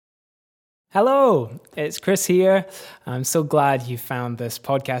Hello, it's Chris here. I'm so glad you found this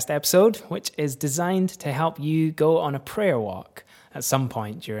podcast episode, which is designed to help you go on a prayer walk at some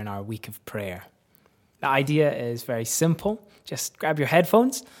point during our week of prayer. The idea is very simple. Just grab your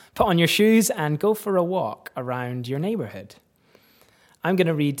headphones, put on your shoes, and go for a walk around your neighborhood. I'm going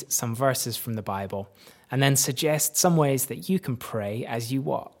to read some verses from the Bible and then suggest some ways that you can pray as you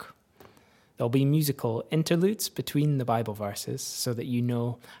walk. There'll be musical interludes between the Bible verses so that you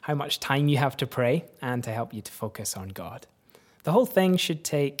know how much time you have to pray and to help you to focus on God. The whole thing should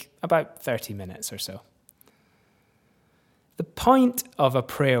take about 30 minutes or so. The point of a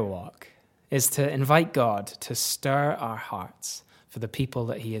prayer walk is to invite God to stir our hearts for the people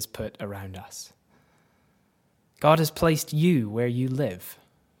that He has put around us. God has placed you where you live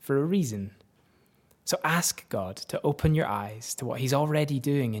for a reason. So ask God to open your eyes to what He's already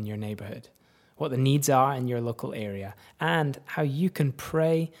doing in your neighborhood, what the needs are in your local area, and how you can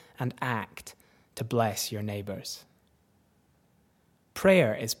pray and act to bless your neighbors.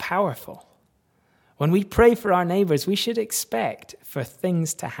 Prayer is powerful. When we pray for our neighbors, we should expect for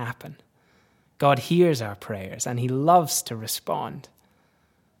things to happen. God hears our prayers and He loves to respond.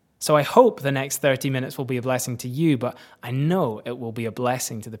 So I hope the next 30 minutes will be a blessing to you, but I know it will be a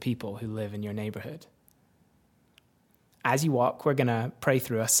blessing to the people who live in your neighborhood. As you walk, we're going to pray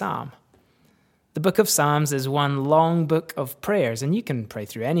through a psalm. The book of Psalms is one long book of prayers, and you can pray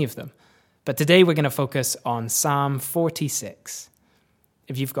through any of them. But today we're going to focus on Psalm 46.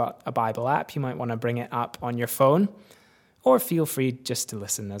 If you've got a Bible app, you might want to bring it up on your phone, or feel free just to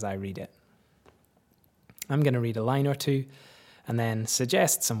listen as I read it. I'm going to read a line or two, and then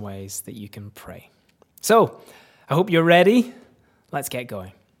suggest some ways that you can pray. So, I hope you're ready. Let's get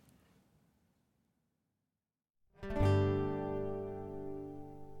going.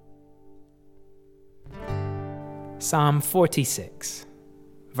 Psalm 46,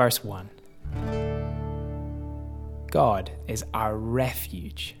 verse 1. God is our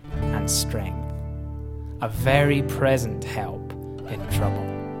refuge and strength, a very present help in trouble.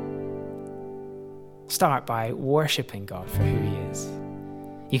 Start by worshiping God for who He is.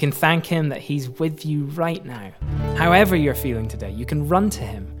 You can thank Him that He's with you right now. However you're feeling today, you can run to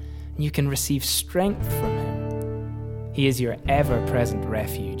Him and you can receive strength from Him. He is your ever-present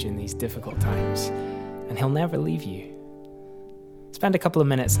refuge in these difficult times, and He'll never leave you. Spend a couple of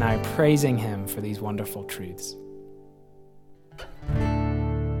minutes now praising Him for these wonderful truths.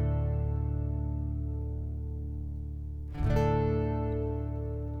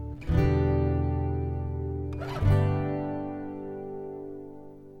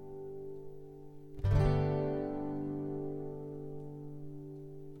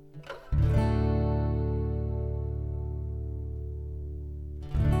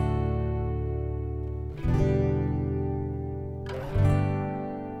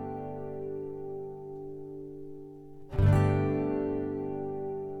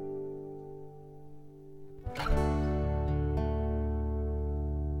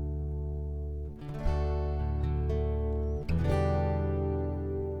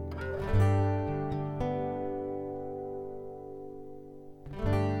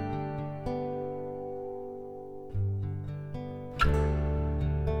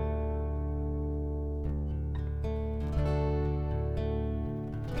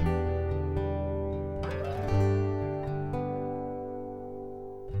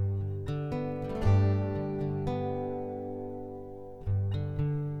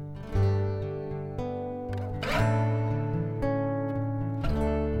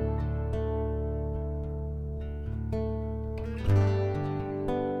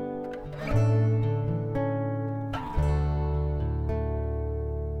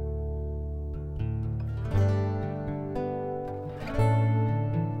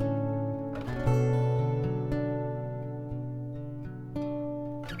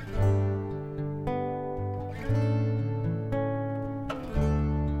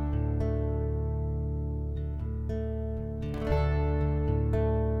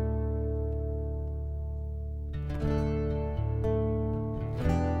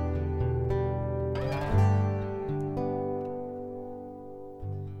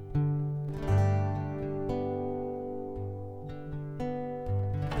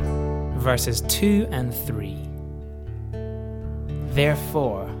 Verses 2 and 3.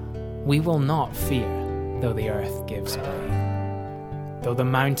 Therefore, we will not fear, though the earth gives way, though the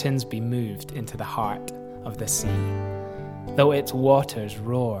mountains be moved into the heart of the sea, though its waters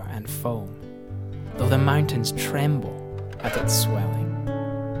roar and foam, though the mountains tremble at its swelling.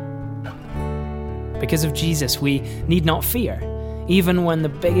 Because of Jesus, we need not fear, even when the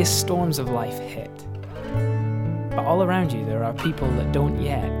biggest storms of life hit. But all around you, there are people that don't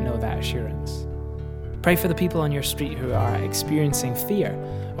yet know that assurance. Pray for the people on your street who are experiencing fear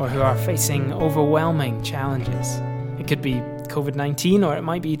or who are facing overwhelming challenges. It could be COVID-19, or it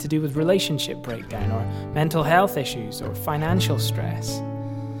might be to do with relationship breakdown or mental health issues or financial stress.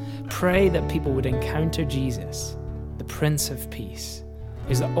 Pray that people would encounter Jesus, the Prince of Peace,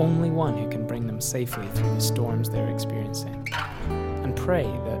 who's the only one who can bring them safely through the storms they're experiencing. And pray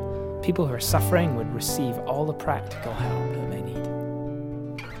that people who are suffering would receive all the practical help that they need.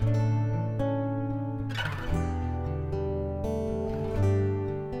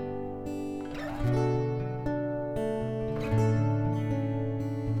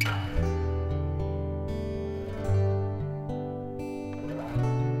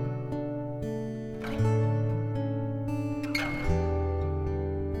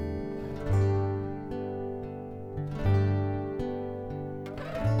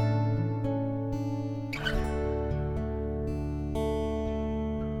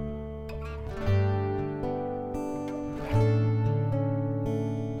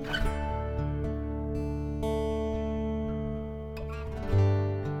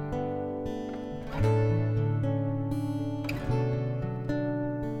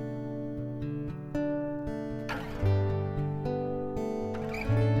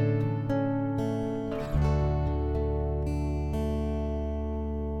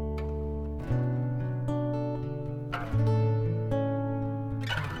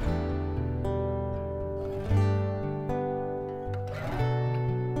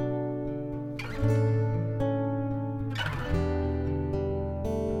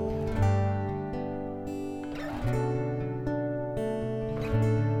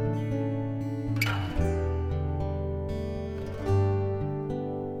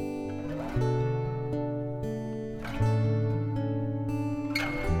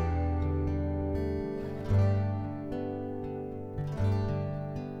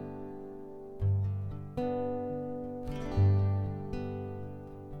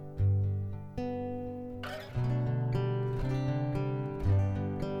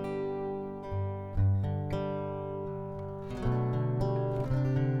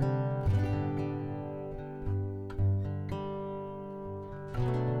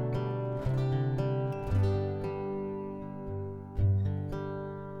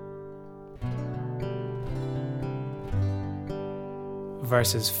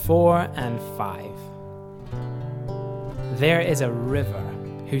 Verses 4 and 5. There is a river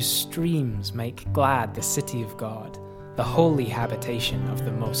whose streams make glad the city of God, the holy habitation of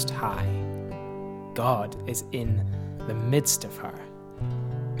the Most High. God is in the midst of her.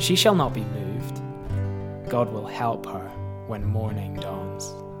 She shall not be moved. God will help her when morning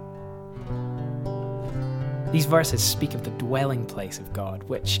dawns. These verses speak of the dwelling place of God,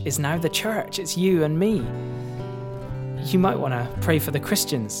 which is now the church. It's you and me. You might want to pray for the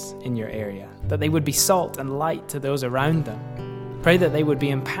Christians in your area, that they would be salt and light to those around them. Pray that they would be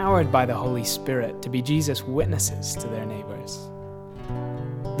empowered by the Holy Spirit to be Jesus' witnesses to their neighbors.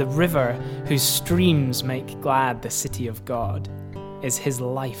 The river whose streams make glad the city of God is his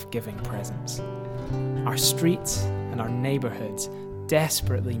life-giving presence. Our streets and our neighborhoods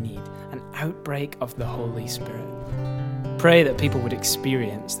desperately need an outbreak of the Holy Spirit. Pray that people would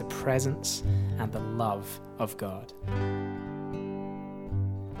experience the presence and the love of God.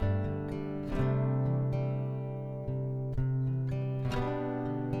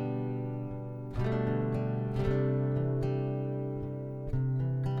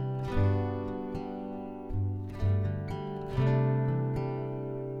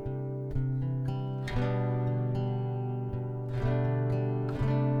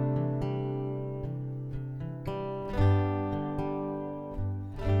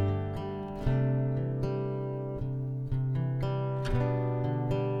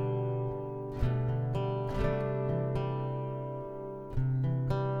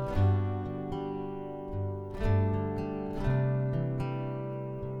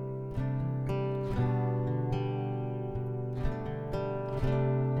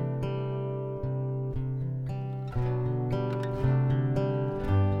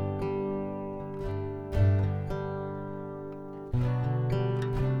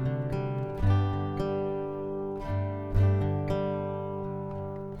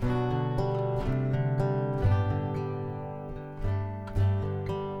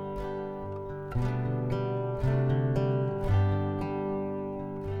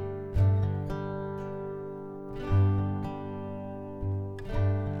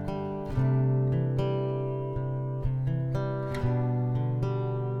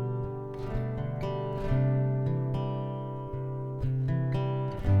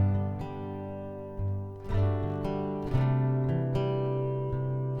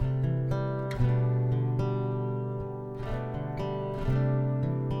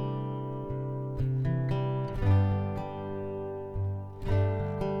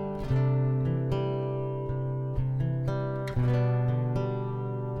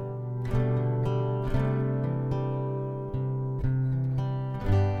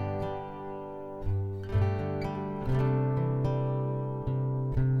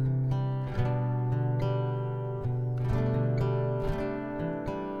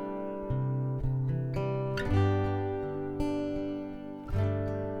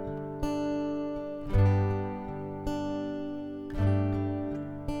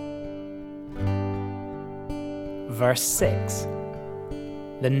 Verse 6.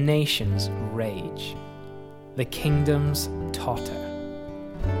 The nations rage, the kingdoms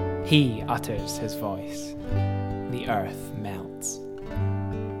totter. He utters his voice, the earth melts.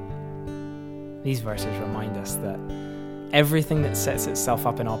 These verses remind us that everything that sets itself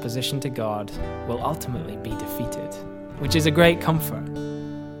up in opposition to God will ultimately be defeated, which is a great comfort.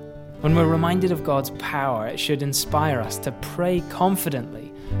 When we're reminded of God's power, it should inspire us to pray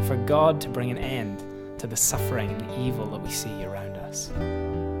confidently for God to bring an end to the suffering and evil that we see around us.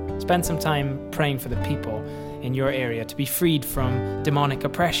 Spend some time praying for the people in your area to be freed from demonic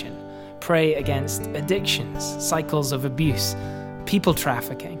oppression. Pray against addictions, cycles of abuse, people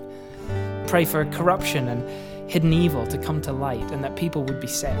trafficking. Pray for corruption and hidden evil to come to light and that people would be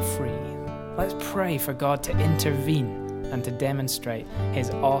set free. Let's pray for God to intervene and to demonstrate his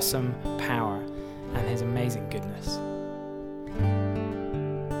awesome power and his amazing goodness.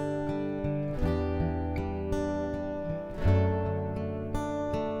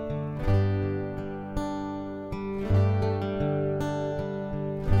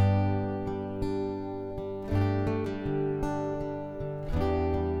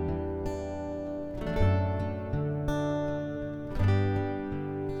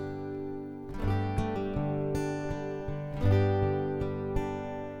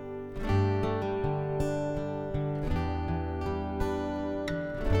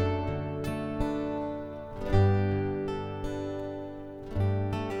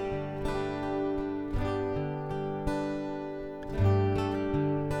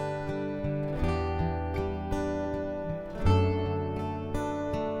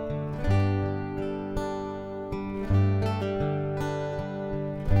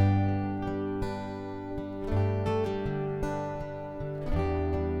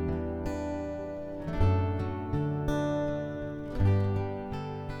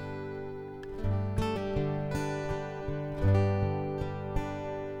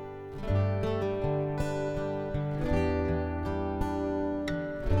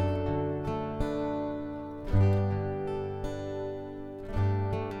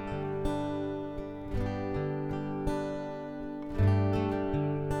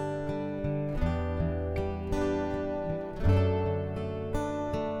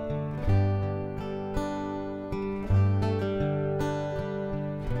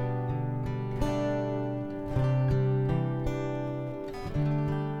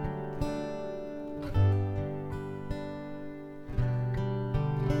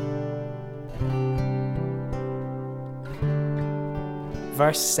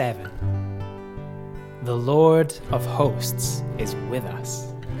 Verse 7. The Lord of hosts is with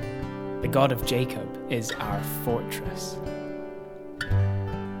us. The God of Jacob is our fortress.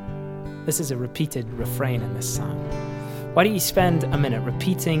 This is a repeated refrain in this psalm. Why don't you spend a minute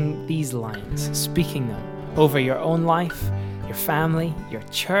repeating these lines, speaking them over your own life, your family, your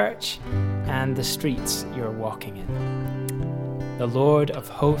church, and the streets you're walking in. The Lord of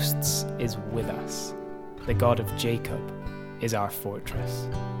hosts is with us. The God of Jacob is our fortress.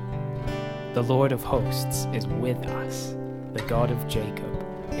 The Lord of hosts is with us. The God of Jacob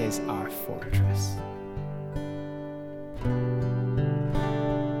is our fortress.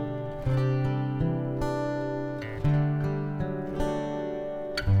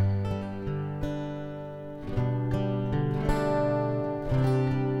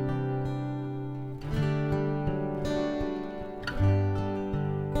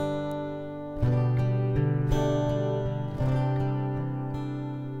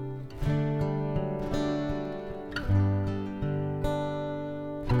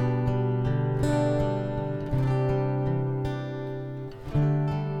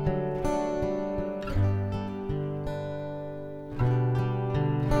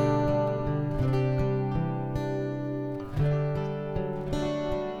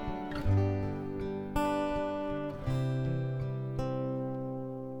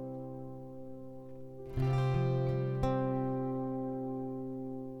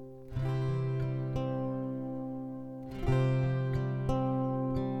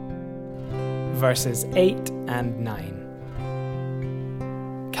 Verses 8 and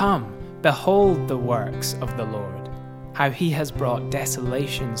 9. Come, behold the works of the Lord, how he has brought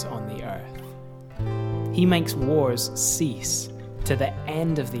desolations on the earth. He makes wars cease to the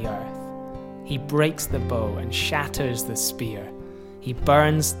end of the earth. He breaks the bow and shatters the spear. He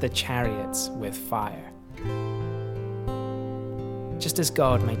burns the chariots with fire. Just as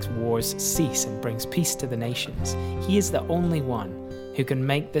God makes wars cease and brings peace to the nations, he is the only one who can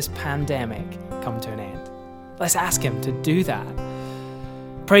make this pandemic come to an end. Let's ask him to do that.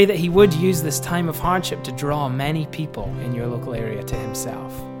 Pray that he would use this time of hardship to draw many people in your local area to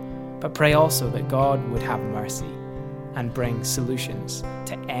himself. But pray also that God would have mercy and bring solutions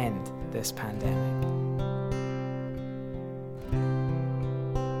to end this pandemic.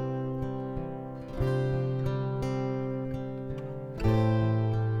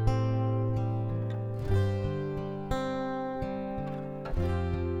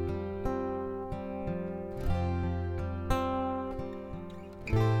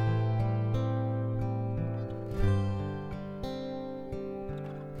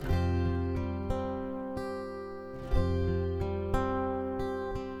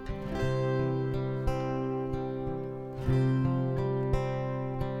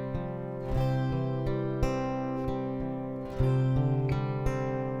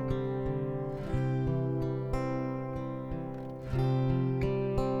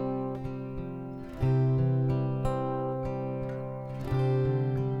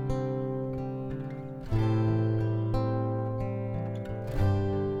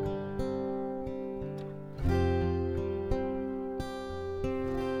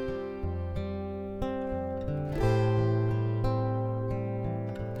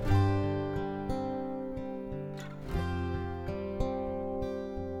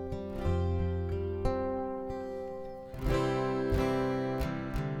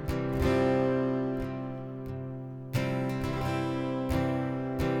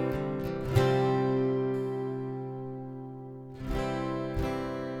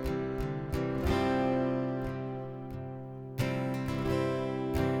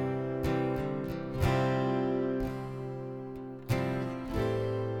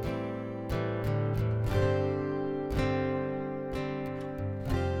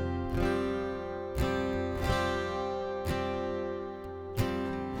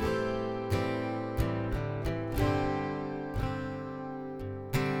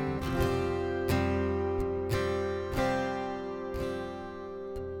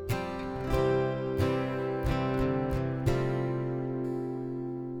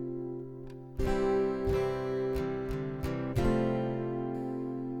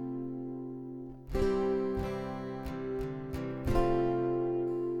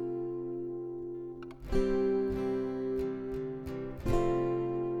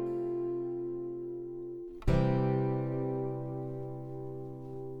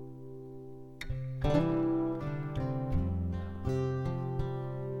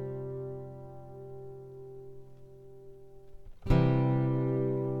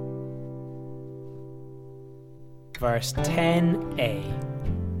 Verse 10a.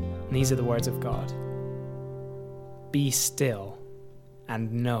 And these are the words of God. Be still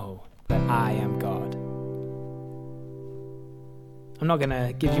and know that I am God. I'm not going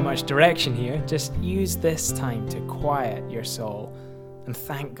to give you much direction here. Just use this time to quiet your soul and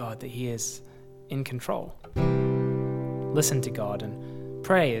thank God that He is in control. Listen to God and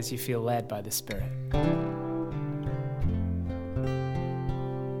pray as you feel led by the Spirit.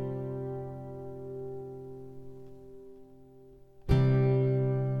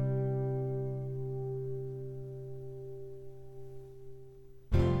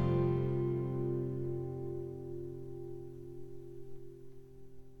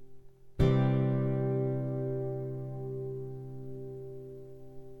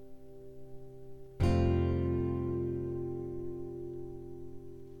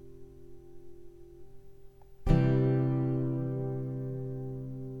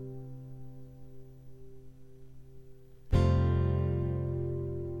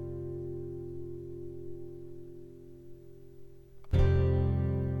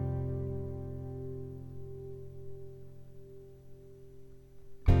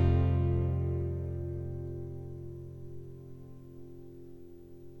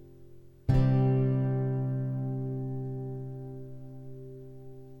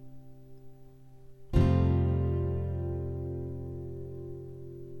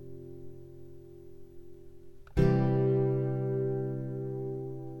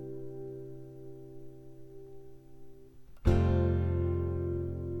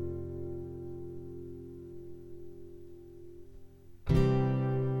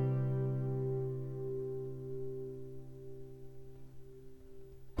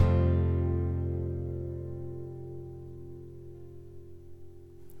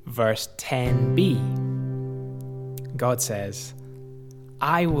 Verse 10b. God says,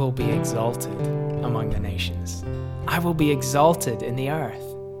 I will be exalted among the nations. I will be exalted in the earth.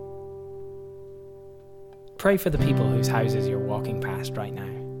 Pray for the people whose houses you're walking past right now.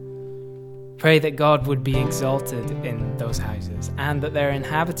 Pray that God would be exalted in those houses and that their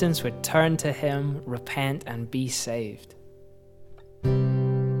inhabitants would turn to Him, repent, and be saved.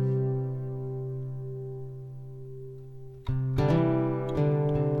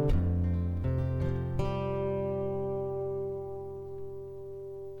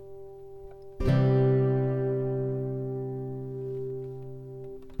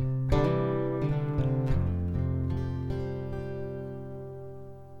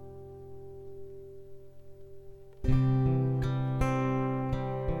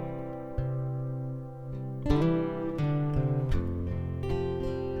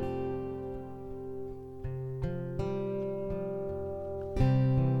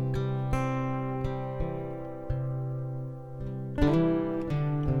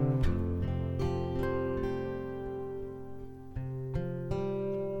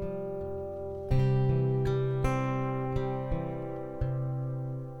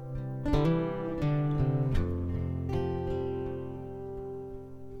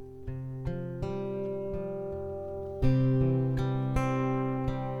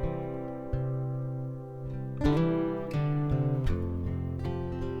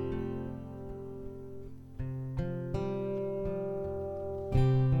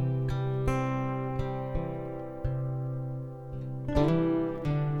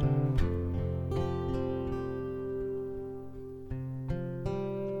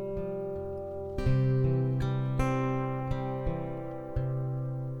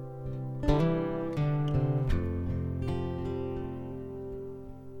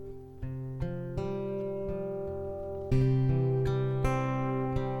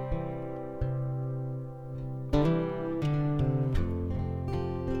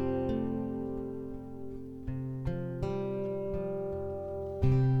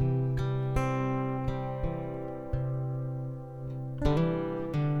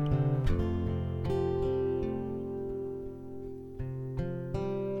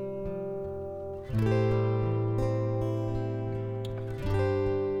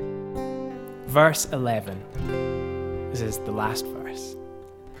 verse 11. This is the last verse.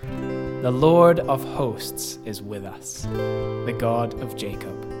 The Lord of hosts is with us. The God of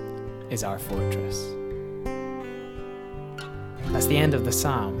Jacob is our fortress. That's the end of the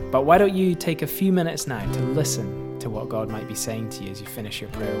psalm, but why don't you take a few minutes now to listen to what God might be saying to you as you finish your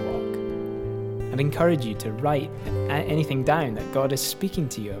prayer walk. I'd encourage you to write anything down that God is speaking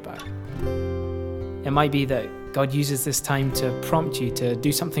to you about. It might be that God uses this time to prompt you to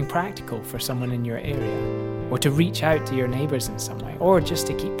do something practical for someone in your area, or to reach out to your neighbours in some way, or just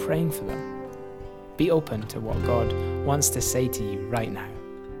to keep praying for them. Be open to what God wants to say to you right now.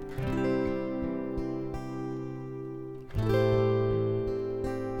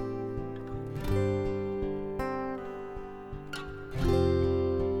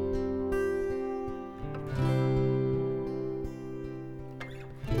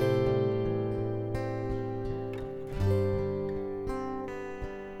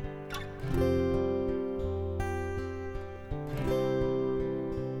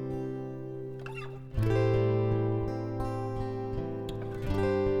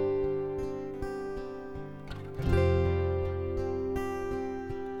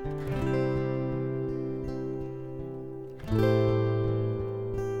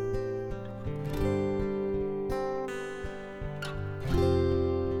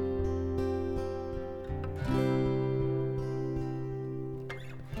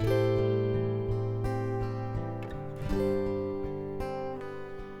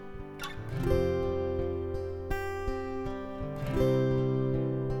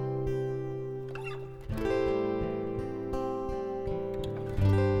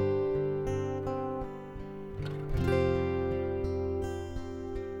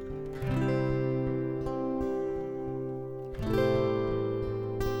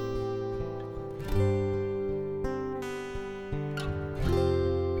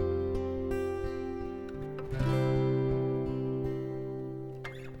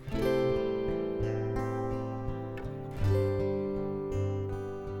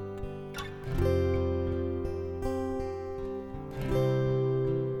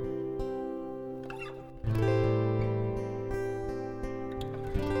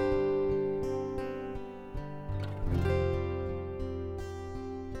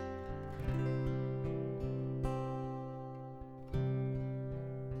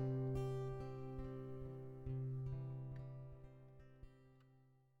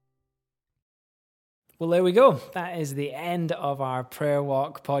 Well, there we go. That is the end of our Prayer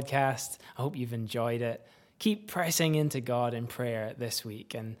Walk podcast. I hope you've enjoyed it. Keep pressing into God in prayer this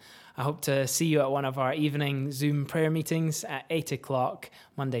week, and I hope to see you at one of our evening Zoom prayer meetings at 8 o'clock,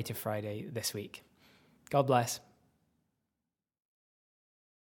 Monday to Friday this week. God bless.